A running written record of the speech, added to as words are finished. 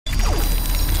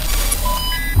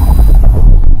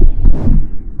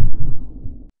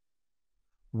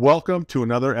Welcome to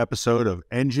another episode of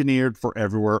Engineered for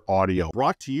Everywhere Audio,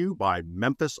 brought to you by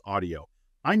Memphis Audio.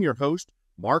 I'm your host,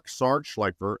 Mark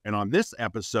Sarge-Schleifer, and on this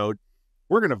episode,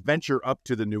 we're going to venture up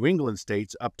to the New England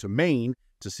states, up to Maine,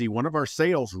 to see one of our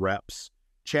sales reps,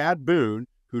 Chad Boon,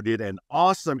 who did an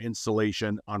awesome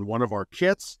installation on one of our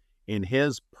kits in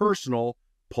his personal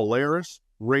Polaris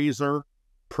RZR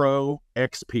Pro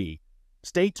XP.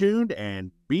 Stay tuned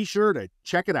and be sure to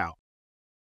check it out.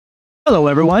 Hello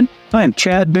everyone, I'm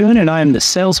Chad Boon and I am the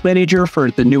sales manager for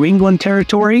the New England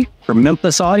territory for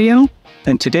Memphis Audio,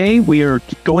 and today we are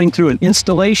going through an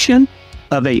installation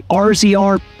of a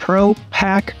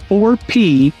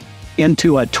RZRPROPAK4P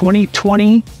into a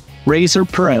 2020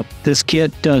 RZR Pro. This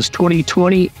kit does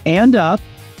 2020 and up,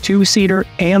 2-seater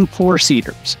and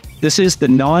 4-seaters. This is the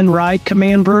non-ride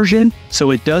command version, so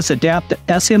it does adapt the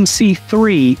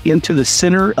SMC3 into the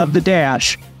center of the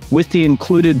dash with the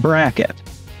included bracket.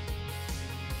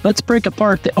 Let's break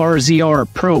apart the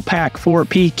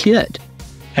RZRPROPAK4P kit.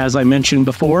 As I mentioned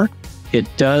before, it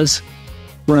does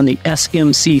run the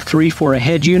SMC3 for a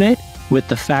head unit with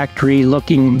the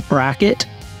factory-looking bracket.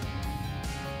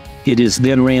 It is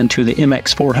then ran to the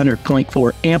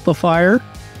MX400.4 amplifier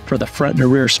for the front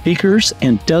and rear speakers,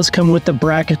 and does come with the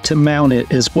bracket to mount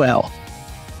it as well.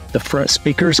 The front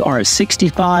speakers are a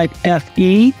 65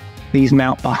 FE. These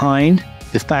mount behind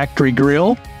the factory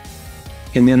grille.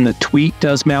 And then the tweet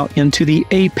does mount into the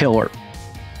A-pillar.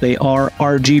 They are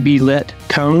RGB lit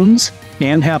cones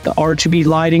and have the RGB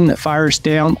lighting that fires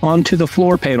down onto the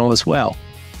floor panel as well.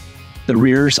 The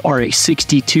rears are a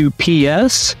 62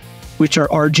 PS, which are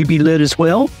RGB lit as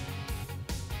well.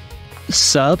 The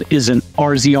sub is an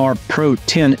RZR Pro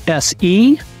 10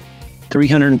 SE,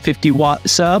 350 watt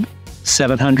sub,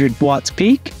 700 watts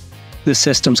peak. This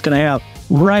system's going to have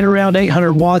right around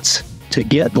 800 watts to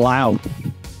get loud.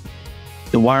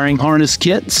 The wiring harness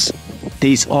kits,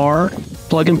 these are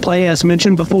plug and play as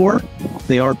mentioned before.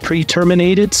 They are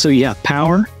pre-terminated, so you have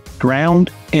power, ground,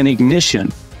 and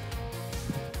ignition.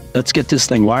 Let's get this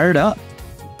thing wired up.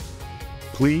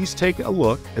 Please take a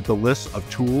look at the list of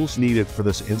tools needed for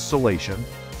this installation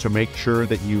to make sure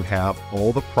that you have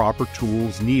all the proper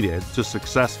tools needed to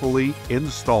successfully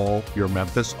install your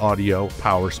Memphis Audio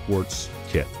Power Sports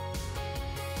kit.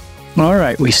 All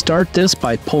right, we start this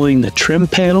by pulling the trim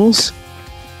panels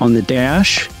on the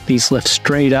dash. These lift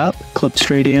straight up, clip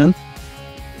straight in.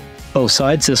 Both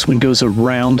sides. This one goes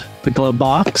around the glove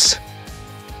box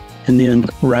and then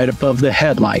right above the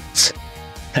headlights.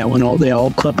 That one, they all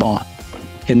clip on.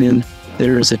 And then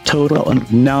there's a total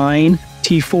of 9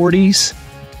 T40s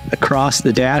across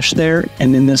the dash there.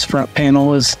 And then this front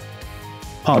panel is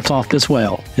pops off as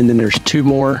well. And then there's 2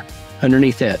 more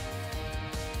underneath it.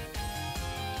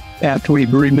 After we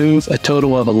remove a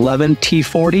total of 11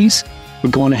 T40s, we're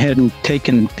going ahead and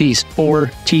taking these 4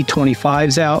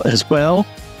 T25s out as well,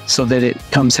 so that it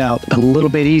comes out a little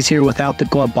bit easier without the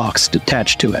glove box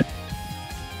attached to it.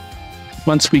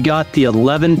 Once we got the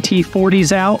 11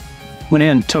 T40s out, went in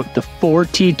and took the 4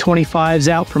 T25s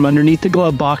out from underneath the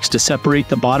glove box to separate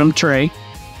the bottom tray.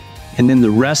 And then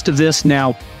the rest of this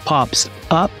now pops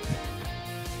up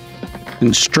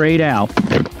and straight out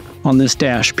on this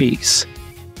dash piece.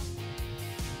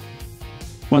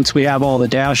 Once we have all the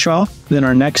dash off, then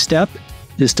our next step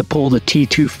is to pull the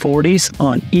T240s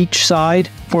on each side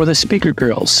for the speaker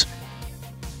grills.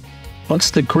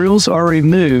 Once the grills are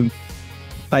removed,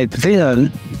 I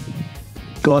then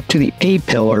go up to the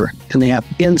A-pillar, and they have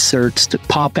inserts that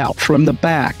pop out from the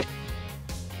back.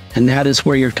 And that is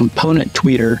where your component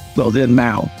tweeter will then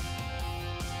mount.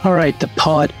 All right, the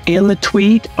pod and the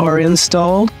tweet are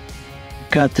installed.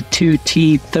 Got the 2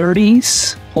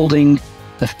 T30s holding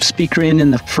the speaker in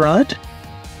the front,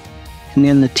 and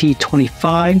then the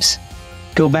T25s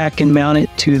go back and mount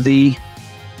it to the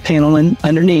panel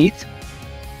underneath.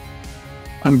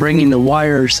 I'm bringing the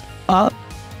wires up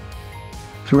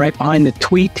right behind the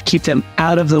tweet to keep them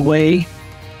out of the way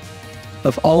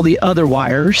of all the other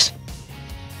wires.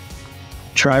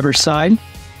 Driver's side,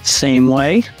 same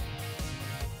way.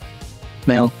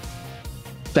 Now,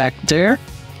 back there,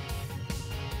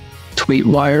 tweet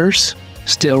wires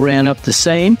still ran up the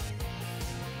same.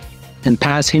 And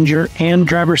passenger and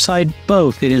driver side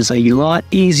both. It is a lot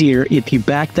easier if you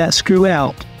back that screw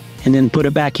out and then put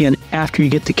it back in after you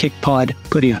get the kick pod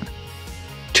put in.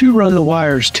 To run the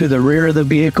wires to the rear of the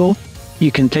vehicle,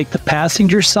 you can take the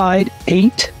passenger side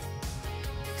 8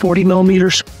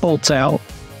 40mm bolts out,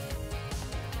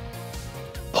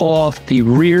 pull off the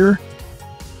rear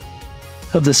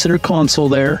of the center console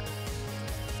there,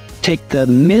 take the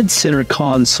mid-center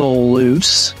console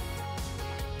loose.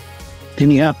 Then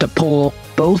you have to pull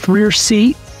both rear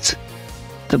seats,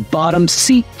 the bottom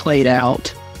seat plate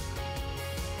out,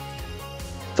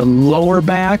 the lower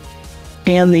back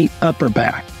and the upper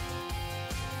back.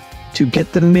 To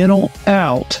get the middle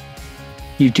out,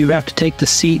 you do have to take the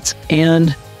seats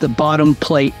and the bottom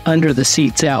plate under the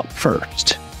seats out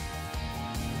first.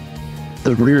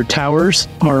 The rear towers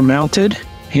are mounted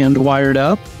and wired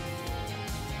up.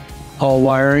 All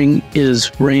wiring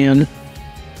is ran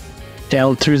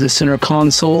down through the center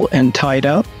console and tied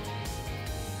up.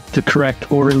 The correct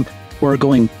order we're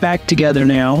going back together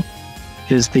now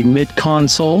is the mid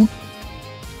console,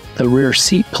 the rear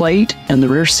seat plate and the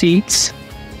rear seats,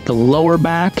 the lower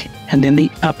back, and then the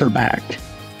upper back.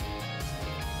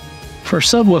 For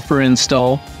subwoofer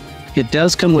install, it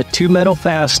does come with 2 metal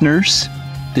fasteners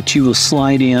that you will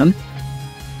slide in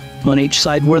on each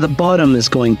side where the bottom is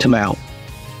going to mount.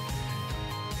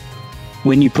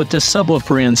 When you put the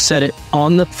subwoofer in, set it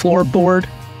on the floorboard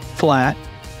flat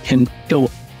and go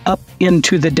up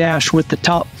into the dash with the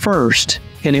top first,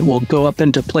 and it will go up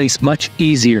into place much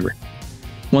easier.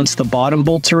 Once the bottom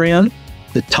bolts are in,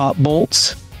 the top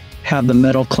bolts have the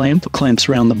metal clamp that clamps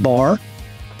around the bar.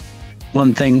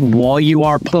 One thing, while you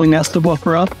are pulling that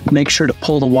subwoofer up, make sure to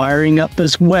pull the wiring up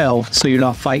as well so you're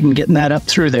not fighting getting that up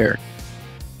through there.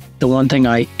 The one thing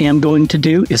I am going to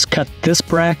do is cut this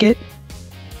bracket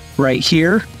right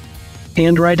here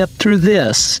and right up through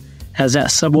this, as that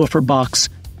subwoofer box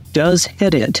does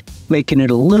hit it, making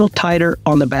it a little tighter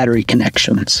on the battery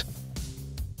connections.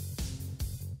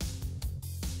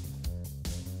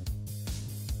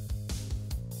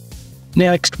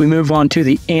 Next, we move on to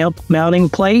the amp mounting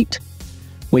plate.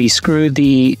 We screw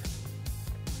the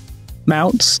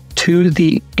mounts to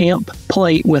the amp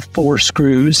plate with 4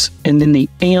 screws, and then the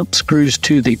amp screws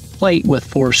to the plate with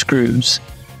 4 screws.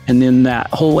 And then that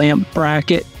whole amp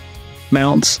bracket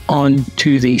mounts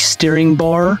onto the steering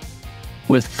bar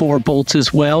with 4 bolts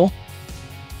as well,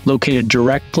 located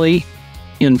directly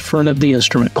in front of the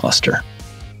instrument cluster.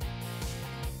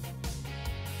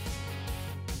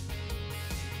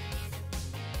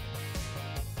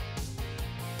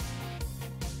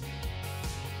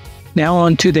 Now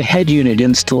on to the head unit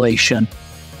installation.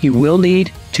 You will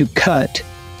need to cut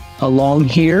along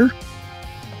here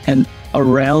and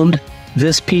around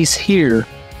this piece here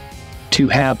to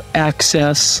have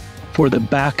access for the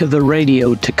back of the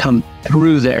radio to come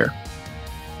through there.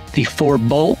 The 4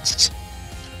 bolts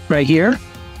right here,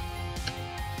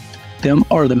 them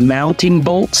are the mounting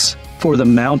bolts for the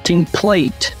mounting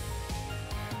plate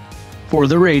for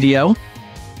the radio,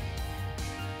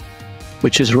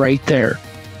 which is right there.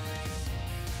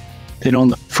 Then on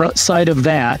the front side of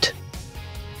that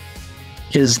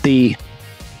is the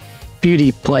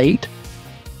beauty plate,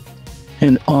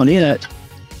 and on it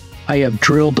I have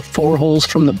drilled 4 holes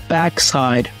from the back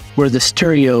side where the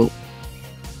stereo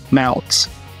mounts.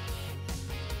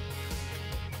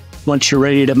 Once you're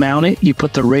ready to mount it, you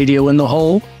put the radio in the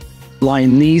hole,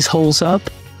 line these holes up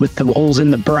with the holes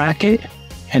in the bracket,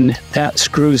 and that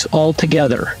screws all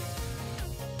together.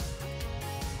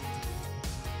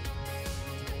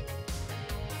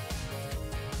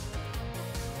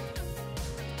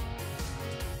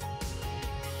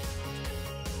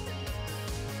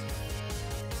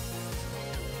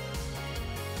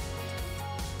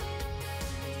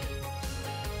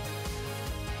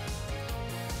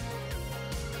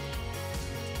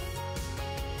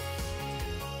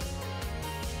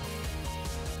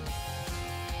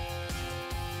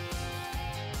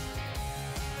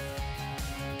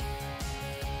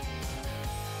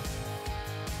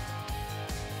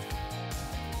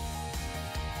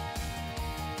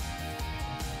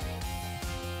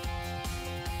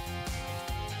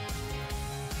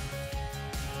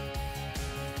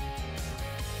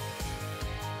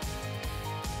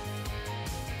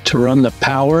 To run the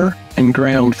power and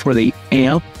ground for the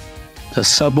amp, the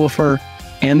subwoofer,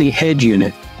 and the head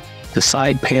unit, the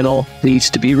side panel needs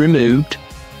to be removed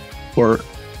or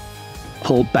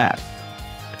pulled back.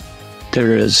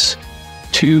 There is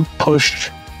 2 push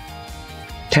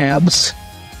tabs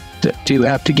that do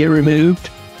have to get removed,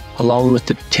 along with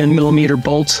the 10mm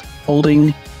bolts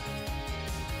holding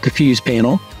the fuse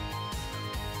panel.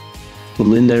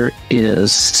 And then there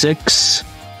is 6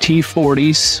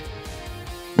 T40s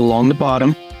along the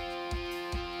bottom.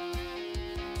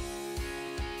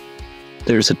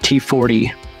 There's a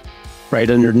T40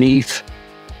 right underneath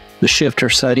the shifter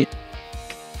setting.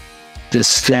 This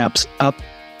snaps up,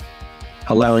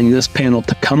 allowing this panel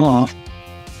to come off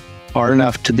far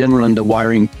enough to then run the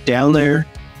wiring down there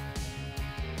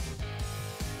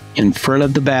in front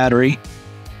of the battery.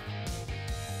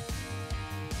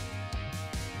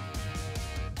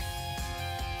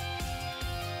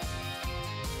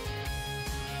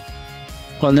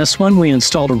 On this one, we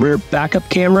installed a rear backup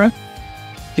camera.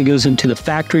 It goes into the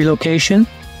factory location.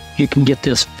 You can get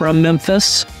this from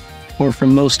Memphis or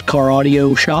from most car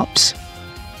audio shops.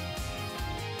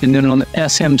 And then on the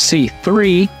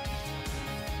SMC3,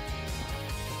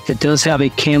 it does have a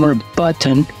camera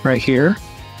button right here,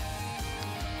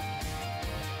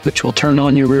 which will turn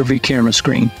on your rear view camera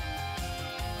screen.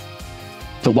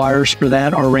 The wires for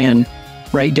that are ran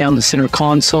right down the center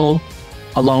console,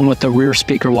 along with the rear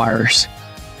speaker wires.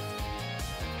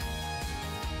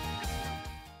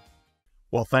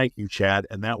 Well, thank you, Chad.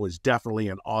 And that was definitely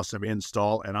an awesome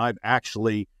install. And I've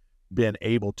actually been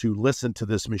able to listen to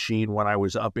this machine when I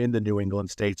was up in the New England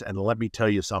states. And let me tell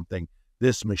you something,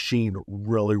 this machine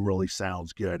really, really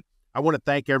sounds good. I want to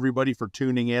thank everybody for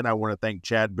tuning in. I want to thank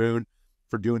Chad Boon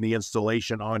for doing the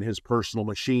installation on his personal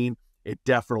machine. It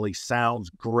definitely sounds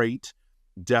great.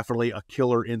 Definitely a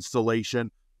killer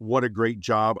installation. What a great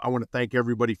job. I want to thank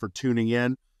everybody for tuning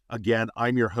in. Again,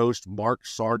 I'm your host, Mark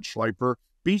Sarge Schleifer.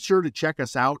 Be sure to check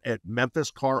us out at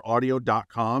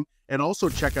memphiscaraudio.com and also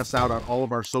check us out on all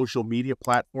of our social media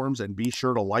platforms, and be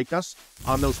sure to like us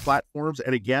on those platforms.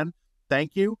 And again,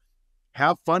 thank you.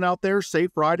 Have fun out there,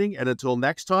 safe riding, and until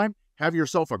next time, have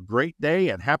yourself a great day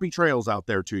and happy trails out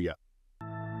there to you.